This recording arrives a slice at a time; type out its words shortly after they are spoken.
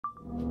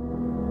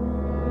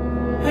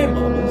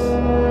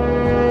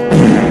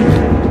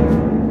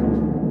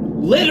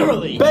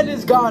Literally. Ben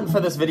is gone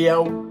for this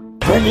video.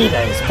 Benita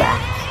is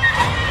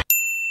back.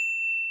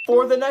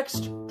 For the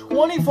next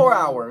 24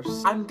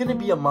 hours, I'm gonna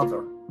be a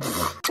mother.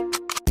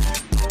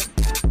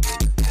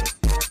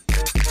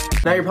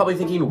 Now you're probably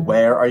thinking,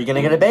 where are you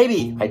gonna get a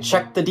baby? I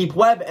checked the deep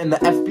web and the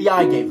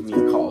FBI gave me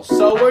a call.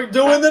 So we're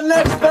doing the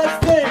next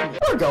best thing.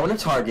 We're going to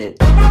Target.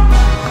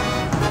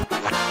 I'm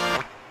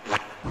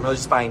really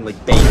just buying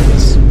like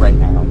babies right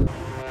now.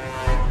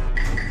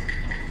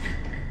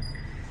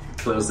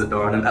 Close the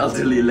door on an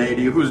elderly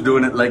lady who's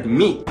doing it like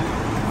me.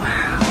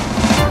 Wow.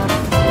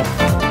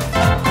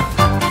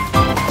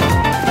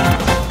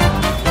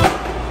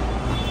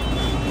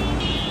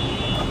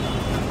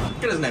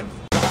 Get his name.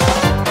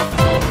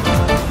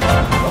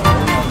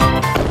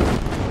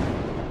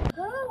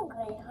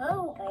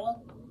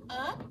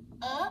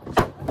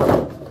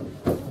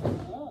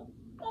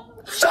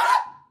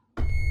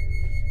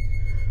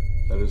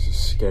 That is the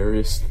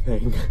scariest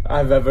thing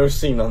I've ever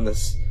seen on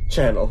this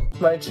channel.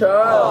 My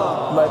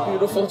child, my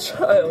beautiful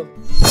child.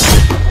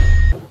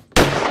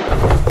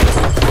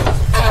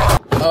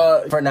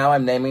 For now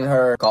I'm naming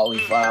her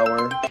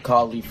Cauliflower,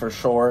 Cauli for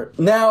short.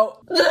 Now,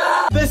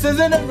 this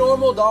isn't a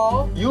normal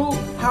doll. You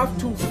have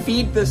to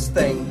feed this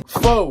thing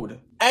food,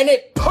 and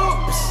it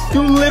poops.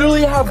 You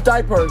literally have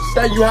diapers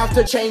that you have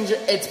to change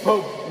its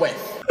poop with.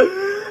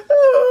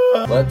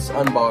 Let's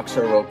unbox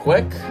her real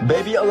quick.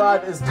 Baby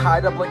alive is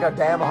tied up like a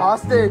damn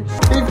hostage.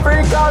 Eat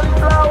free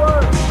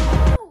cauliflower.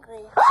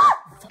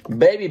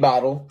 Baby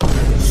bottle.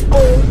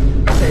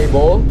 Spoon.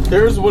 Table.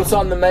 Here's what's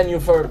on the menu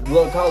for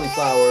little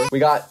cauliflower. We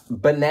got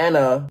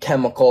banana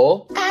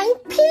chemical. And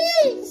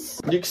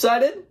peas. You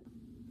excited?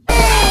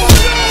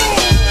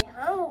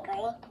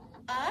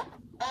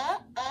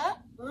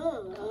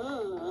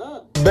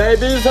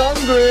 Baby's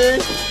hungry.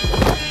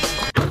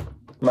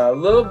 My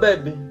little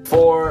baby.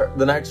 For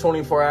the next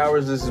 24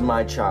 hours, this is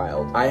my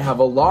child. I have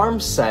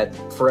alarms set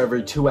for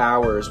every 2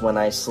 hours when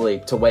I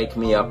sleep to wake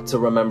me up to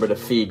remember to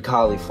feed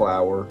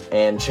cauliflower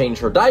and change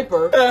her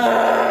diaper.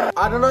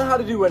 I don't know how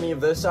to do any of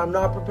this. I'm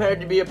not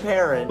prepared to be a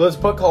parent. Let's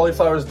put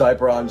cauliflower's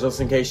diaper on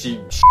just in case she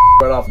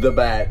right off the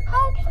bat.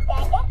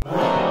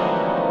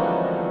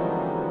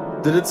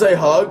 Did it say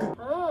hug?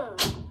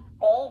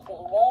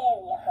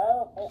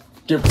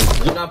 You're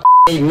not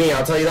eating me,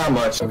 I'll tell you that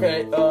much.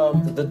 Okay,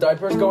 the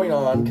diaper's going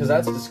on, because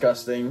that's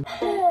disgusting.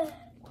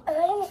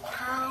 I'm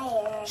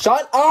tired.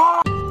 Shut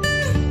up!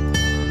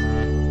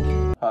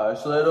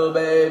 Hush, little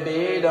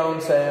baby,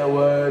 don't say a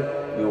word.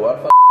 You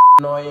are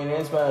annoying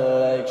and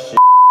smell like shit.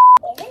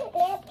 Isn't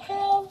that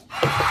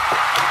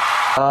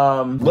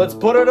time? Let's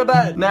put her to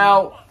bed.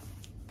 Now,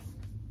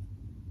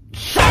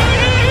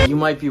 you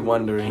might be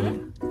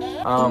wondering,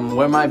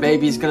 where my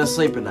baby's gonna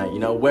sleep at night, you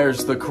know,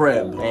 where's the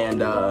crib?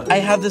 And, I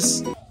have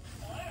this...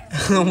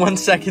 1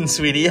 second,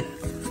 sweetie.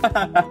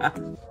 I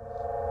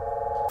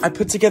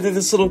put together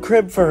this little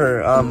crib for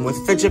her, with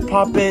fidget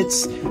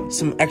poppets,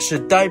 some extra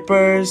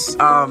diapers,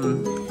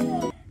 I'm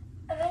tired.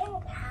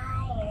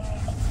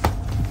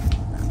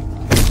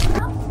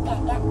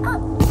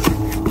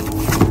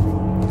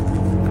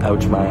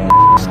 Ouch, my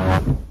ass.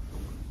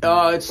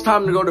 It's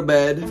time to go to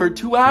bed for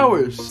 2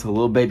 hours. The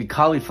little baby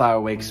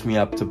cauliflower wakes me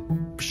up to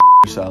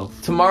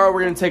herself. Tomorrow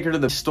we're gonna take her to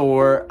the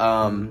store,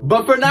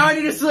 but for now I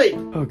need to sleep.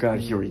 Oh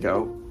god, here we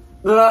go.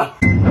 Ugh.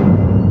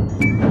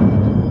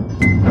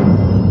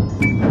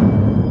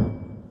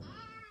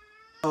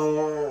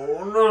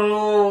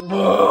 Oh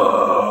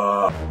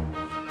no.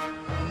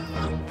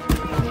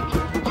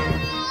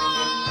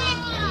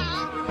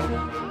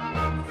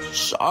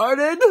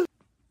 Started?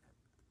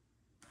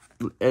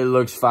 It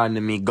looks fine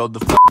to me. Go the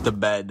f to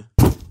bed.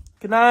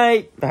 Good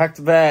night. Back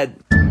to bed.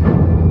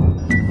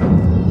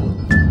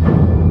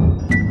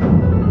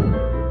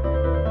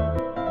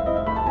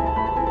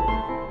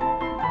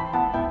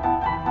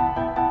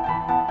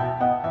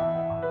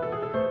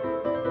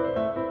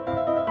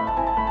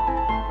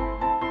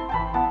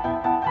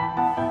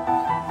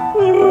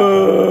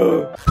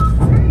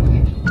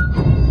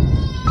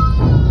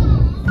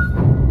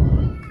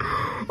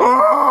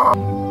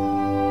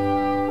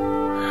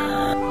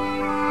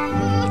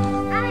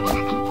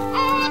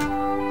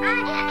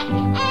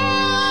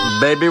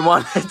 Baby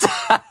wanted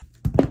to.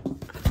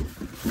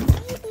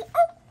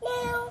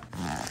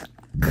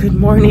 Good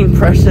morning,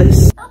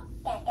 precious.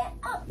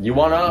 You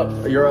want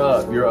up? You're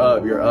up. You're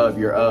up. You're up.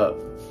 You're up.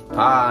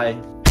 Hi.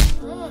 Baby,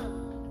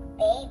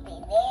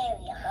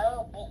 very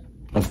hungry.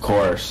 Of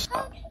course.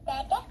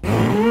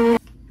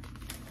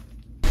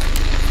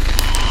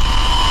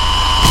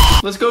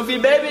 Let's go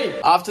feed baby.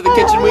 Off to the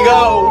kitchen we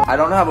go. I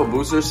don't have a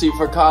booster seat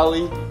for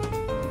Cauli,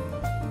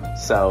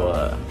 so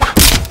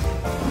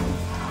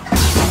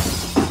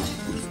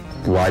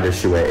why does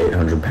she weigh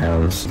 800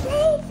 pounds?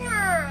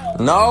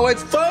 Playtime. No,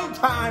 it's food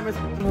time.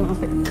 Oh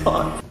my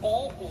god.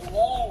 Baby,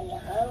 very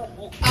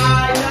hungry.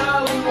 I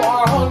know you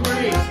are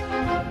hungry.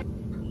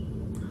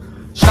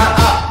 Shut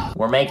up.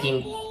 We're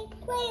making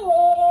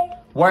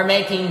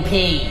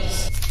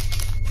peas.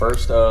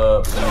 First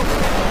up,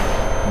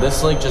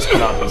 this lake just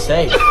cannot be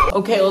safe.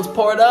 Okay, let's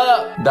pour it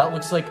up. That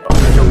looks like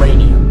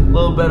uranium. A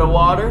little bit of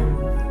water.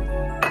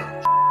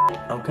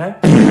 okay?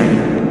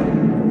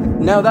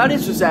 Now that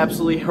is just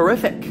absolutely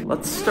horrific.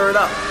 Let's stir it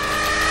up.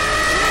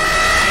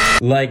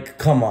 Like,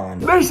 come on.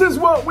 This is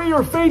what we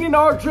are feeding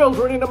our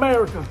children in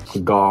America.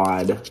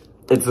 God.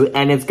 It's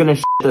gonna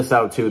shit this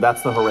out too.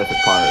 That's the horrific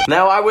part.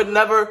 Now I would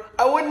never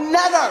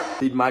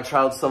feed my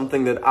child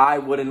something that I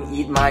wouldn't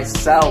eat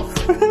myself.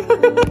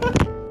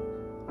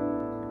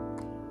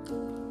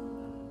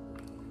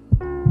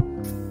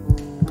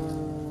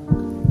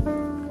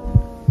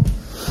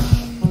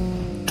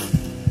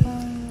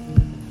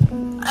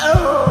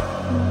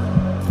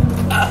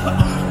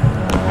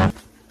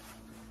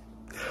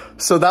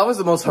 So that was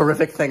the most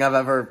horrific thing I've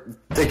ever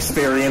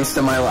experienced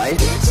in my life.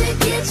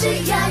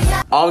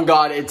 Oh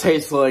God, it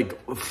tastes like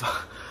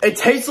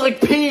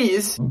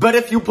peas. But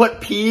if you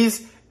put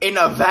peas in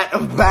a vat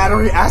of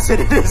battery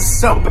acid, it is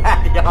so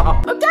bad,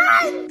 y'all.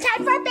 Okay,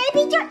 time for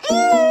baby to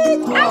eat.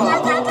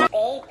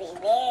 Baby,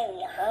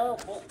 very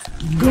hungry.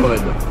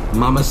 Good.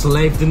 Mama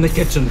slaved in the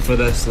kitchen for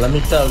this, let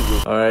me tell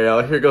you. All right,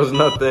 y'all, here goes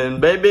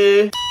nothing.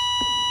 Baby,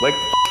 wake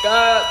the f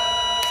up.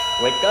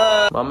 Wake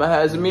up. Mama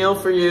has a meal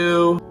for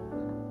you.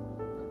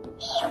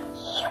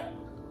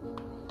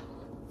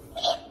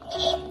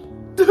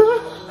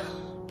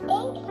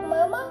 Thanks,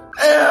 Mama.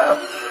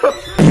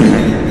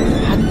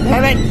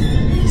 Damn it!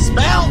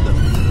 Spelled!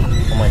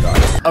 Oh my God.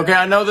 Okay,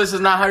 I know this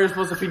is not how you're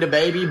supposed to feed a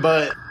baby,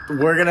 but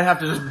we're gonna have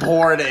to just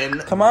pour it in.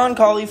 Come on,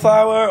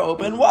 cauliflower,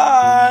 open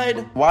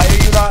wide. Why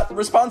are you not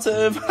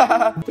responsive?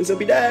 Please don't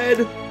be dead.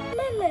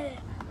 Mama.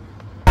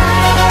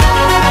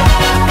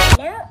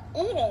 No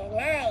eating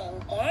lying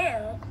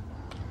down.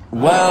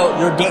 Well,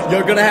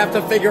 you're gonna have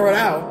to figure it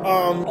out.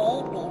 Baby,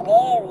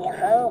 very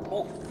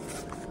hungry.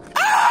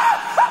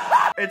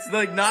 It's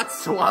like not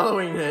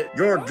swallowing it.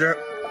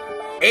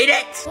 Eat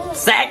it!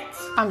 Sex!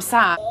 I'm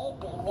sad.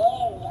 Baby,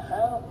 very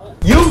hungry.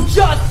 You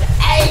just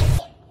ate!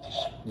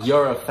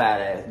 You're a fat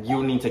ass.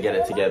 You need to get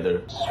it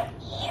together.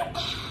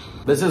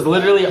 This is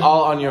literally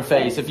all on your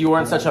face. If you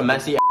weren't such a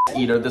messy ass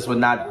eater, this would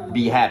not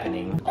be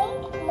happening.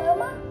 Thanks,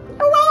 Mama.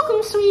 You're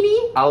welcome,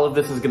 sweetie. All of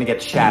this is gonna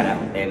get shat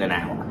out in an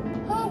hour.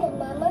 Hug it,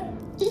 Mama.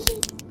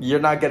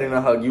 You're not getting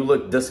a hug. You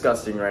look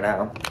disgusting right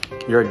now.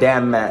 You're a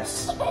damn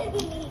mess.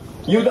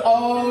 You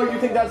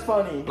think that's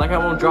funny? Like I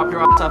won't drop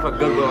your ass off at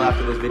Goodwill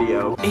after this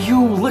video.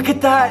 Ew, look at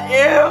that,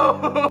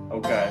 ew!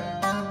 Okay,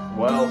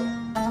 well.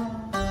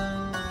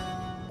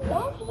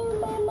 Love you,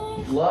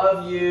 Mama.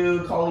 Love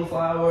you,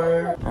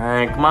 cauliflower. All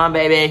right, come on,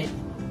 baby.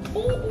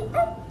 Baby,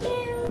 up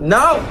there.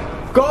 No,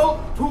 go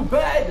to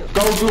bed.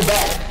 Go to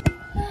bed.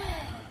 Baby,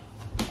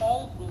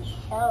 so sweet.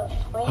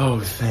 Oh,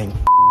 thank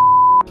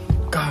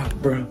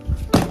God, bro.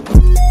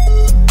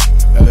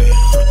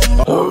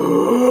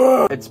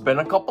 It's been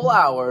a couple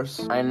hours.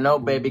 I know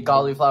baby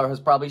cauliflower has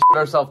probably shit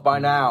herself by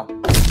now.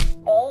 Baby,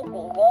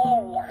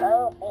 very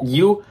hungry.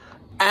 You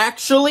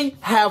actually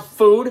have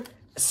food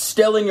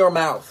still in your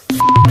mouth.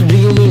 Do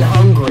you mean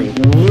hungry?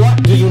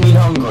 What do you mean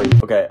hungry?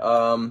 Okay,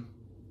 Isn't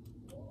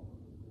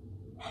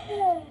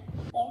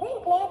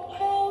nap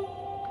time?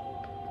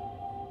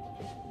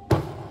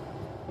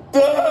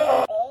 Baby,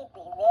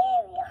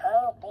 very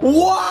hungry.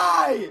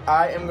 Why?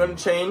 I am gonna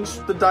change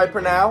the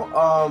diaper now.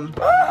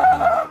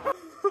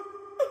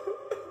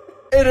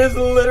 It is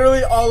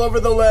literally all over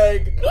the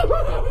leg.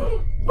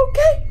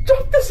 Okay,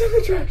 drop this in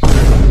the trash.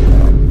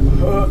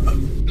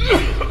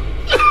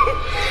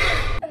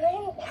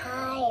 I'm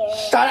tired.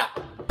 Shut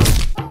up.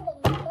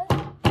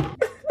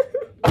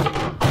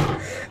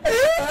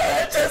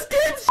 Just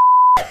keep.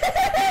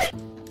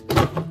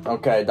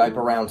 Okay,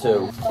 diaper round 2.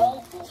 Baby,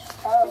 so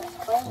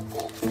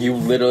sleepy. You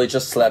literally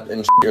just slept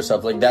and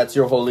yourself. Like, that's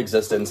your whole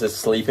existence, is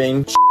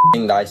sleeping,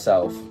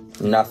 thyself.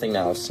 Nothing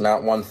else.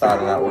 Not one thought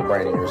in that little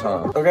brain of yours,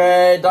 huh?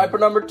 Okay, diaper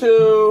number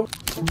 2.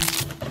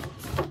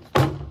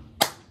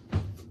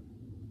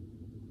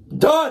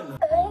 Done!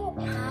 I'm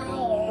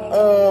tired.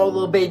 Oh,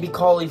 little baby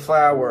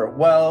cauliflower.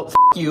 Well, f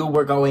you,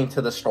 we're going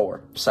to the store,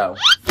 so.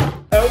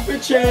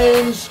 Outfit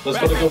change! Let's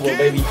go to Goodwill,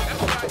 baby.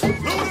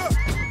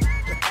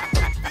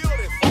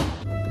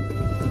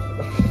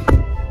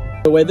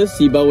 The way this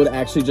seatbelt would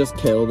actually just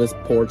kill this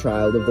poor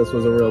child if this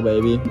was a real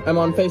baby. I'm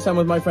on FaceTime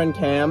with my friend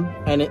Cam,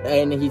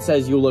 and he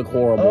says you look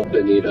horrible.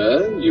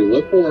 Benita, you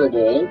look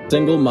horrible.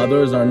 Single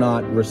mothers are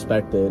not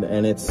respected,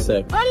 and it's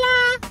sick.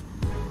 Hola.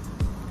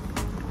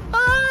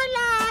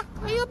 Hola.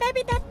 Are you a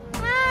baby dad?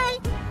 Hi.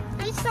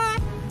 I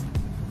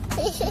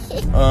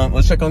saw.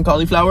 Let's check on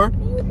cauliflower.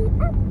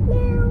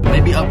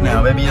 Baby up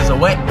now. Baby is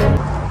awake.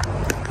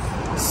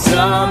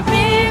 Some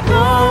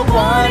people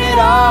want it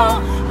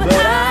all, but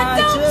I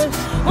just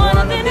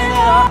want it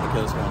all.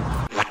 Okay, let's go.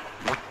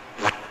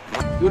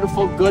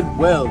 Beautiful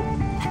Goodwill,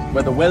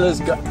 where the will is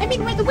good. I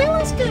mean, where the will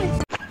is good.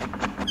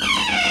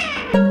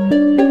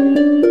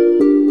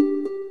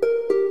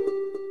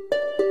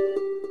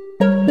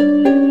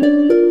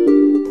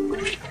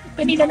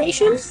 Any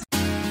donations? I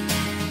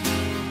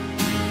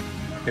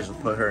could just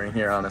put her in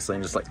here, honestly,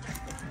 and just like,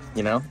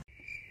 you know?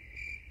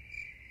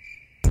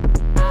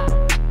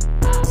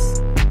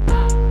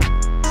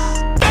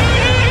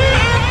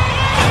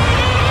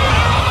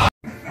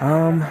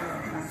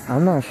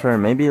 I'm not sure.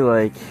 Maybe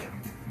like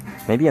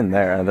Maybe in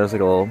there. There's like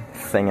a little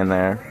thing in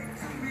there.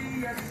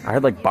 I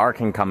heard like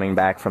barking coming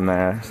back from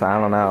there, so I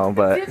don't know,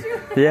 but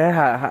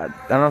yeah,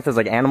 I don't know if there's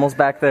like animals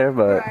back there,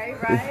 but Right.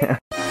 yeah.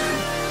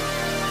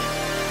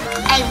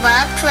 I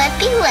love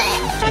Flippy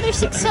Wet. Another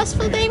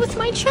successful day with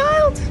my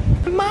child.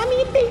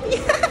 Mommy and baby.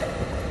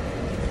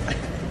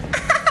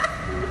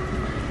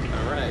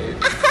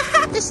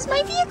 Alright. This is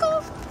my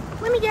vehicle.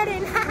 Let me get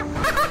in.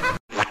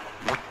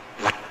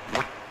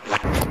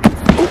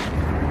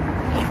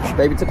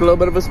 Baby took a little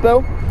bit of a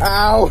spill.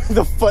 Ow,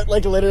 the foot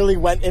like literally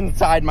went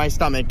inside my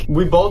stomach.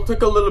 We both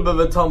took a little bit of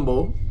a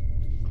tumble.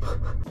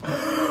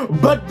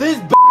 But this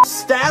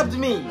stabbed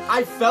me.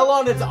 I fell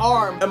on its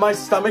arm and my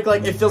stomach,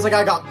 like, it feels like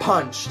I got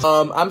punched.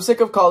 I'm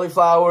sick of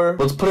cauliflower.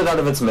 Let's put it out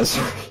of its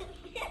misery.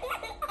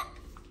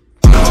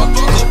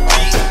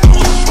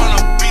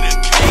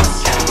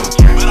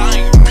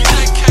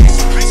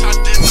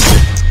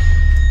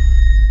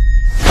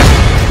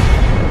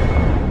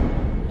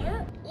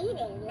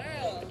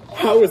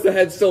 How is the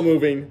head still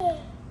moving?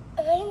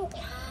 I'm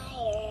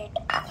tired.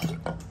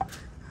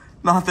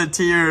 Not the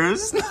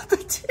tears. Not the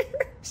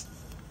tears.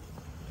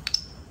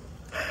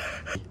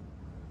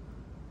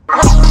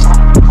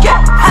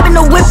 Yeah, having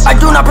a whip, I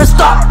do not press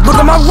stop. Look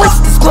at my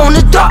wrist, it's glowing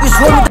in the dark. It's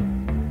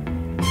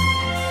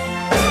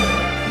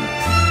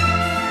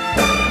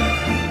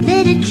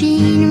Better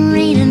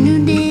generate a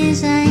new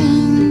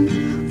design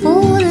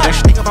for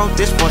the Think about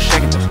this for a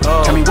second.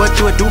 Tell me what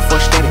you would do for a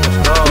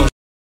steady.